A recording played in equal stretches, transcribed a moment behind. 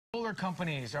solar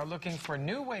companies are looking for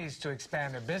new ways to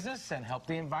expand their business and help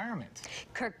the environment.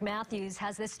 Kirk Matthews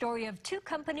has the story of two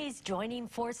companies joining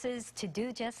forces to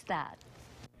do just that.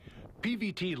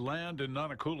 PVT Land in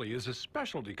Nanakuli is a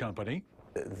specialty company.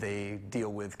 They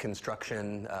deal with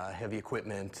construction, heavy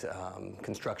equipment,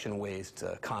 construction waste,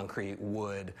 concrete,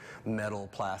 wood, metal,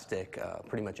 plastic,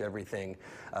 pretty much everything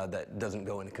that doesn't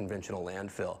go in a conventional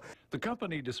landfill. The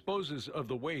company disposes of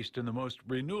the waste in the most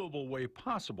renewable way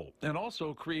possible and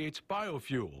also creates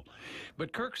biofuel.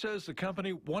 But Kirk says the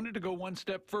company wanted to go one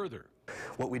step further.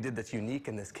 What we did that's unique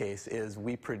in this case is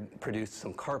we produced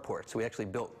some carports. We actually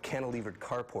built cantilevered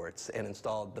carports and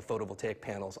installed the photovoltaic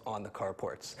panels on the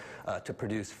carports to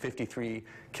produce 53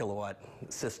 kilowatt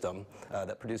system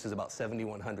that produces about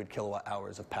 7,100 kilowatt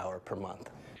hours of power per month.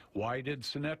 Why did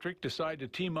Sunetric decide to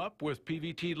team up with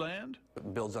PVT Land?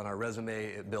 It builds on our resume,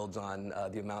 it builds on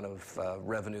the amount of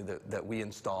revenue that we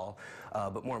install,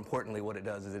 but more importantly what it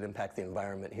does is it impacts the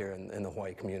environment here in the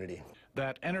Hawaii community.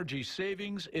 That energy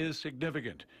savings is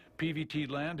significant. PVT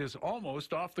Land is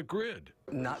almost off the grid.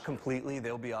 Not completely.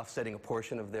 They'll be offsetting a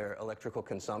portion of their electrical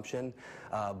consumption,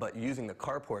 but using the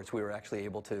carports we were actually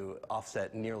able to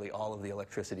offset nearly all of the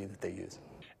electricity that they use.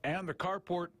 And the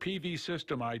carport PV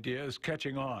system idea is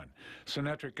catching on.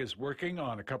 Sunetric is working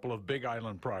on a couple of Big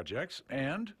Island projects,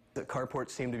 and the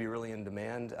carports seem to be really in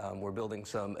demand. We're building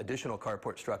some additional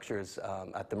carport structures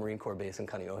at the Marine Corps base in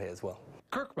Kaneohe as well.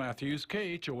 Kirk Matthews,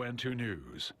 KHON 2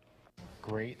 News.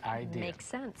 Great idea. Makes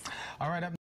sense. All right.